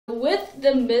With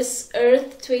the Miss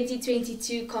Earth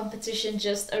 2022 competition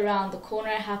just around the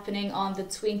corner, happening on the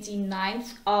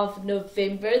 29th of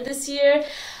November this year,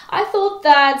 I thought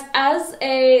that as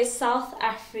a South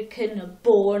African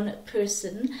born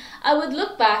person, I would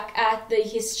look back at the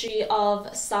history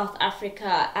of South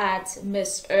Africa at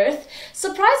Miss Earth.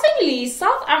 Surprisingly,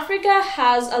 South Africa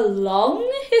has a long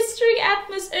history at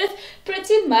Miss Earth.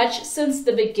 Pretty much since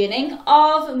the beginning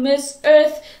of Miss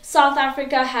Earth, South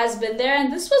Africa has been there,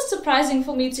 and this was surprising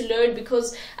for me to learn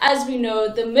because, as we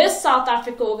know, the Miss South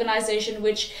Africa organization,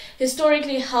 which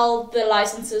historically held the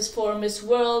licenses for Miss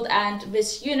World and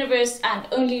Miss Universe and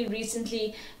only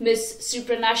recently Miss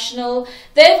Supranational,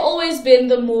 they've always been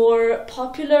the more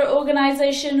popular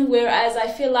organization, whereas I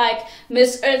feel like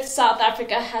Miss Earth South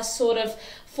Africa has sort of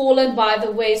fallen by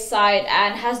the wayside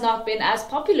and has not been as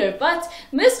popular. But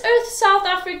Miss Earth South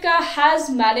Africa has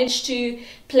managed to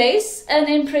place an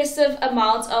impressive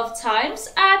amount of times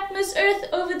at Miss Earth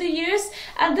over the years,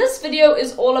 and this video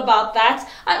is all about that.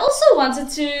 I also wanted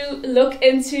to look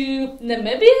into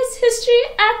Namibia's history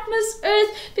at Miss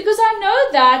Earth because I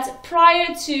know that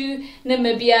prior to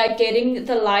Namibia getting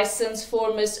the license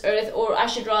for Miss Earth, or I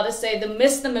should rather say the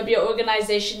Miss Namibia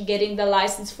organization getting the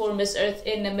license for Miss Earth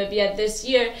in Namibia this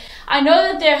year, I know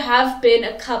that there have been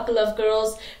a couple of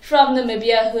girls from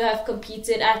Namibia who have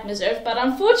competed at Miss Earth, but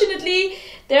unfortunately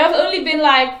there have only been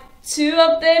like 2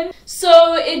 of them,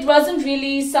 so it wasn't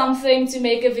really something to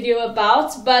make a video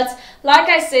about. But like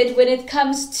I said, when it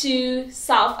comes to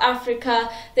South Africa,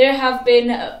 there have been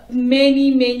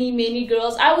many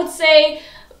girls. I would say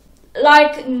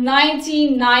like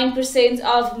 99%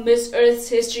 of Miss Earth's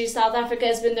history, South Africa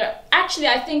has been there. Actually,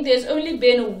 I think there's only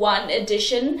been 1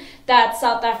 edition that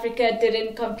South Africa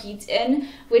didn't compete in,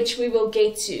 which we will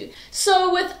get to.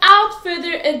 So without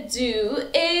further ado,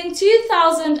 in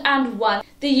 2001,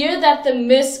 the year that the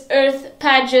Miss Earth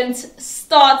pageant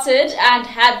started and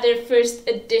had their first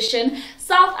edition,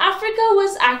 South Africa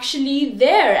was actually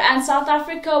there, and South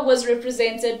Africa was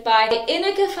represented by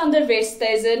Inecke van der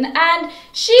Westhuizen, and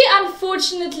she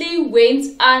unfortunately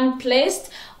went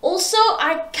unplaced. Also,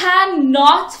 I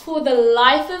cannot for the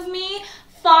life of me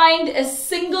find a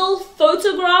single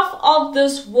photograph of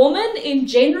this woman in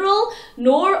general,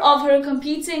 nor of her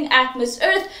competing at Miss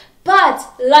Earth. But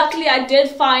luckily I did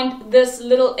find this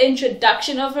little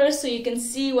introduction of her so you can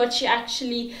see what she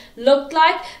actually looked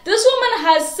like. This woman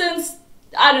has since,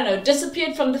 I don't know,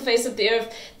 disappeared from the face of the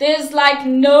earth. There's like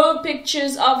no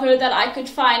pictures of her that I could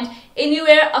find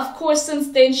anywhere. Of course,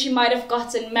 since then she might have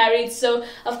gotten married, so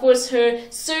of course her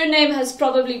surname has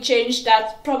probably changed.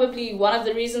 That's probably one of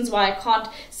the reasons why I can't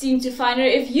seem to find her.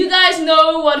 If you guys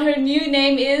know what her new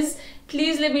name is,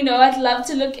 please let me know. I'd love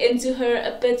to look into her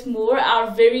a bit more.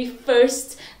 Our very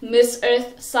first Miss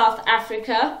Earth South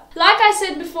Africa. Like I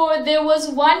said before, there was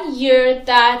 1 year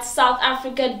that South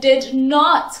Africa did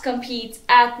not compete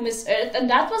at Miss Earth, and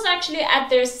that was actually at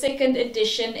their 2nd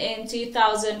edition in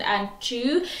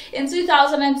 2002. In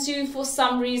 2002, for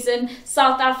some reason,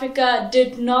 South Africa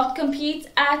did not compete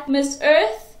at Miss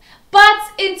Earth. But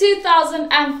in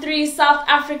 2003, South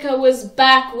Africa was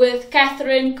back with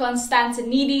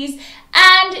Constantinides,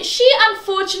 and she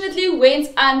unfortunately went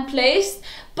unplaced.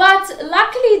 But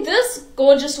luckily, this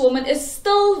gorgeous woman is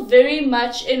still very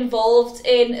much involved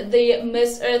in the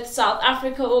Miss Earth South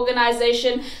Africa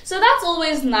organization. So that's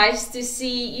always nice to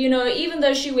see. You know, even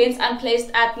though she went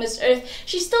unplaced at Miss Earth,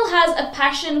 she still has a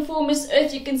passion for Miss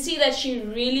Earth. You can see that she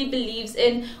really believes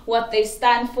in what they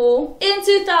stand for. In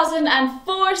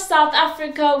 2004, South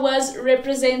Africa was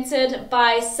represented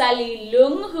by Sally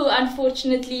Leung, who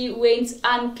unfortunately went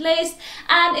unplaced.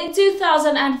 And in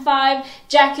 2005,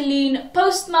 Jacqueline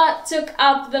Postma took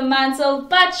up the mantle,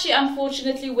 but she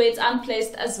unfortunately went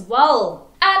unplaced as well.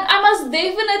 And I must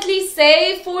definitely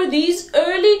say, for these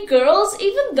early girls,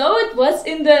 even though it was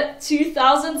in the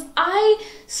 2000s, I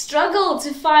struggled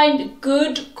to find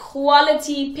good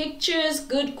quality pictures,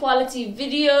 good quality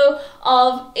video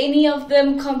of any of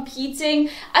them competing.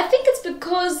 I think it's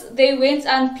because they went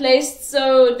unplaced,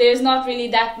 so there's not really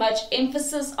that much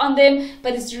emphasis on them,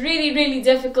 but it's really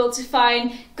difficult to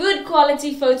find good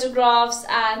quality photographs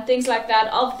and things like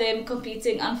that of them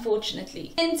competing,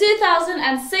 unfortunately. In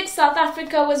 2006, South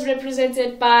Africa was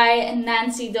represented by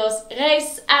Nancy dos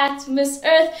Reis at Miss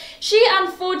Earth. She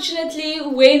unfortunately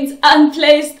went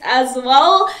unplaced as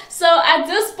well. So at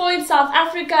this point, South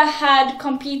Africa had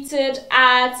competed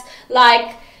at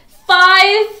like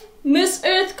 5 Miss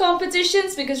Earth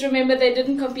competitions, because remember, they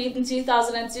didn't compete in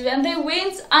 2002, and they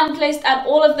went unplaced at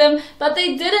all of them, but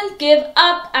they didn't give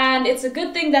up, and it's a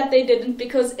good thing that they didn't,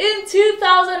 because in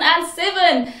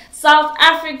 2007 South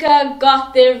Africa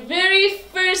got their very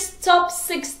first top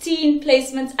 16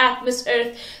 placement at Miss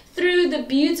Earth through the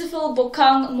beautiful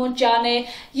Bokang Montjane.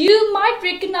 You might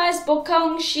recognize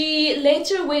Bokang. She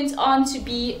later went on to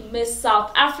be Miss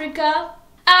South Africa.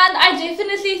 And I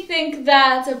definitely think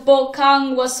that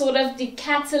Bokang was sort of the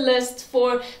catalyst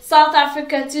for South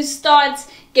Africa to start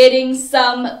getting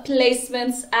some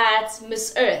placements at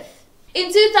Miss Earth.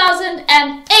 In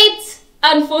 2008,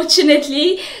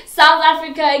 unfortunately, South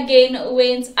Africa again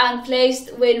went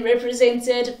unplaced when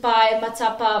represented by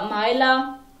Matapa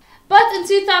Maila. But in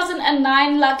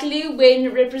 2009, luckily,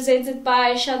 when represented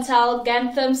by Chantal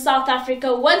Gantham, South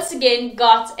Africa once again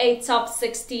got a top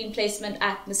 16 placement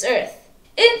at Miss Earth.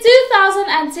 In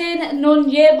 2010,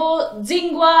 Nonyebo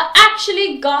Dingwa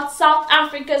actually got South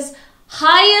Africa's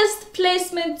highest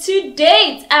placement to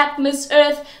date at Miss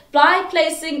Earth by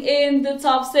placing in the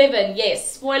top 7.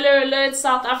 Yes, spoiler alert,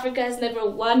 South Africa has never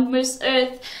won Miss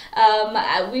Earth.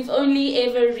 We've only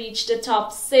ever reached the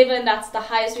top 7. That's the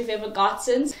highest we've ever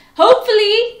gotten.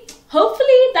 Hopefully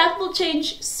that will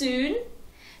change soon.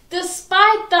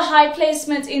 Despite the high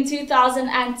placement in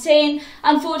 2010,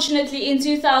 unfortunately in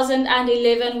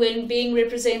 2011, when being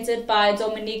represented by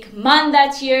Dominique Mann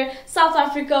that year, South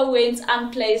Africa went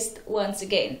unplaced once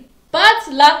again. But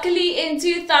luckily in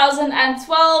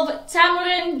 2012,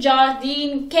 Tamarin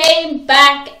Jardine came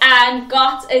back and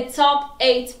got a top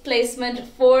 8 placement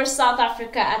for South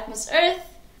Africa at Miss Earth.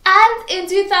 And in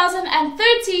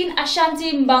 2013,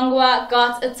 Ashanti Mbangwa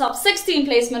got a top 16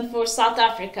 placement for South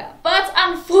Africa. But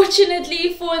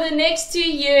unfortunately, for the next 2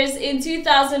 years, in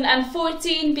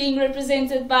 2014, being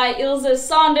represented by Ilse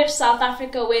Sanders, South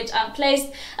Africa went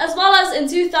unplaced, as well as in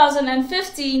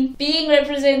 2015, being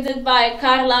represented by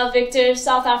Carla Victor,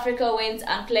 South Africa went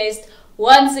unplaced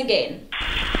once again.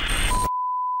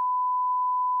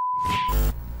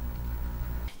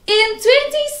 In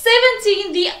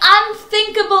 2017, the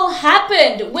unthinkable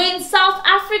happened when South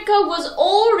Africa was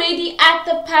already at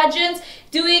the pageant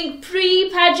doing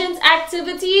pre-pageant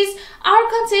activities. Our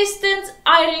contestant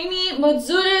Irene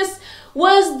Modzuris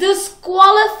was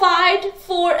disqualified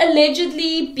for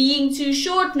allegedly being too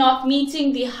short, not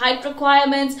meeting the height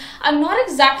requirements. I'm not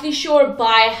exactly sure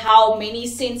by how many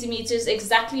centimeters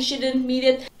exactly she didn't meet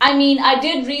it. I mean, I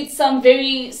did read some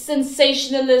very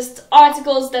sensationalist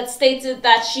articles that stated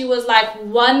that she was like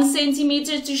 1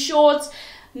 centimeter too short.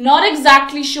 Not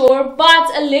exactly sure,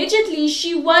 but allegedly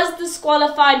she was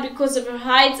disqualified because of her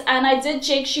height, and I did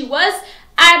check, she was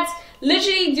at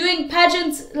literally doing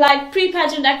pageant, like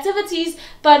pre-pageant activities,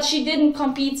 but she didn't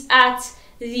compete at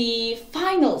the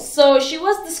finals. So she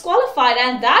was disqualified,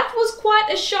 and that was quite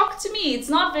a shock to me. It's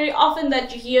not very often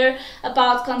that you hear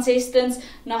about contestants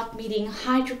not meeting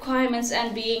height requirements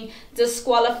and being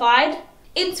disqualified.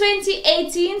 In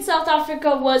 2018, South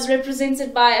Africa was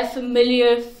represented by a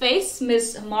familiar face,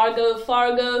 Miss Margot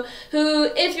Fargo, who,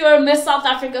 if you're a Miss South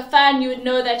Africa fan, you would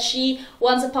know that she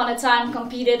once upon a time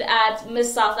competed at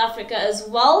Miss South Africa as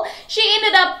well. She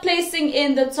ended up placing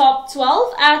in the top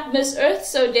 12 at Miss Earth,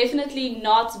 so definitely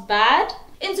not bad.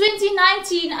 In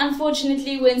 2019,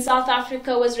 unfortunately, when South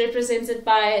Africa was represented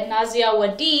by Nazia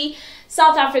Wadi,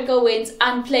 South Africa went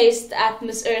unplaced at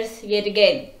Miss Earth yet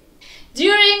again.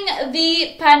 During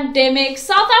the pandemic,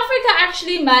 South Africa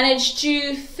actually managed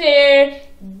to fare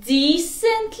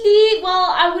decently.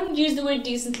 Well, I wouldn't use the word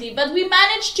decently, but we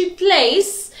managed to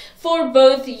place for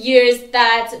both years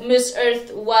that Miss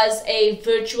Earth was a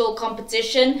virtual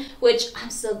competition, which I'm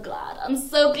so glad. I'm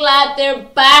so glad they're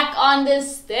back on the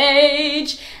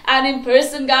stage and in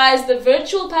person, guys. The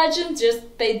virtual pageant,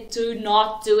 they do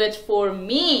not do it for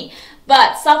me.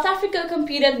 But South Africa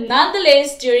competed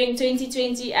nonetheless during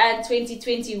 2020 and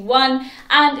 2021,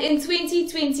 and in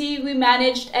 2020 we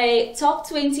managed a top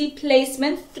 20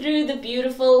 placement through the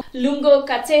beautiful Lungo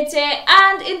Katete,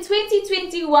 and in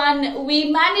 2021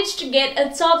 we managed to get a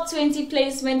top 20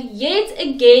 placement yet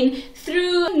again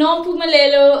through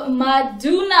Nompumelelo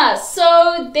Maduna.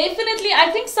 So definitely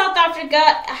I think South Africa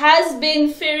has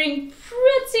been faring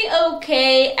pretty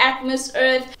okay at Miss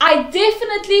Earth. I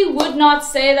definitely would not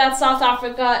say that South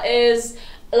Africa is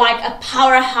like a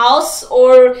powerhouse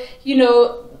or, you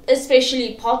know,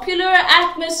 especially popular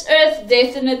at Miss Earth.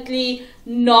 Definitely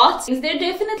not. They're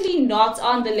definitely not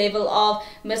on the level of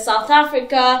Miss South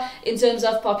Africa in terms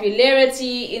of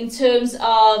popularity, in terms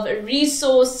of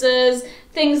resources,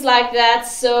 things like that.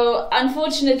 So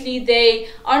unfortunately they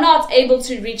are not able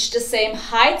to reach the same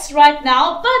heights right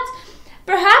now, but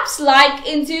perhaps like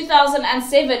in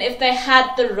 2007, if they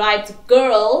had the right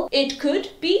girl, it could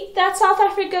be that South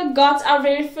Africa got our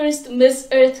very first Miss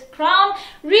Earth crown.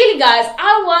 Really, guys,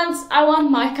 I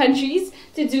want my countries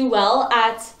to do well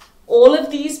at all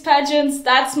of these pageants.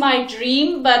 That's my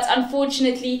dream, but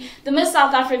unfortunately the Miss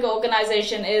South Africa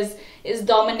organization is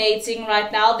dominating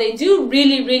right now. They do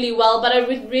really well, but I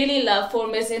would really love for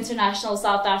Miss International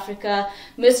South Africa,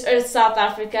 Miss Earth South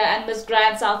Africa, and Miss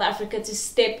Grand South Africa to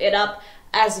step it up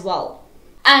as well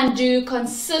and do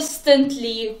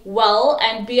consistently well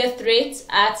and be a threat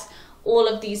at all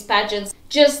of these pageants,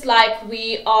 just like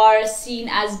we are seen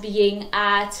as being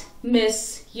at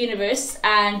Miss Universe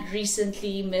and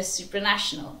recently Miss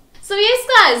Supranational. So yes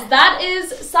guys, that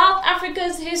is South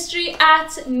Africa's history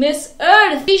at Miss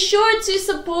Earth. Be sure to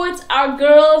support our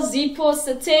girl Zipho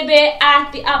Setebe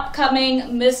at the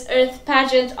upcoming Miss Earth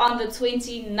pageant on the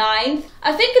 29th.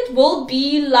 I think it will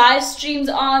be live streamed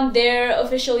on their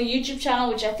official YouTube channel,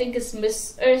 which I think is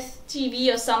Miss Earth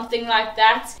TV or something like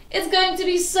that. It's going to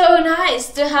be so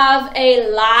nice to have a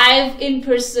live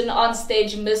in-person on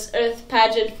stage Miss Earth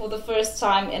pageant for the first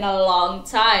time in a long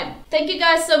time. Thank you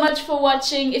guys so much for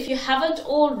watching. If you haven't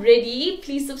already,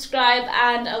 please subscribe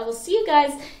and I will see you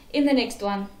guys in the next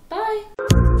one.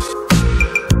 Bye!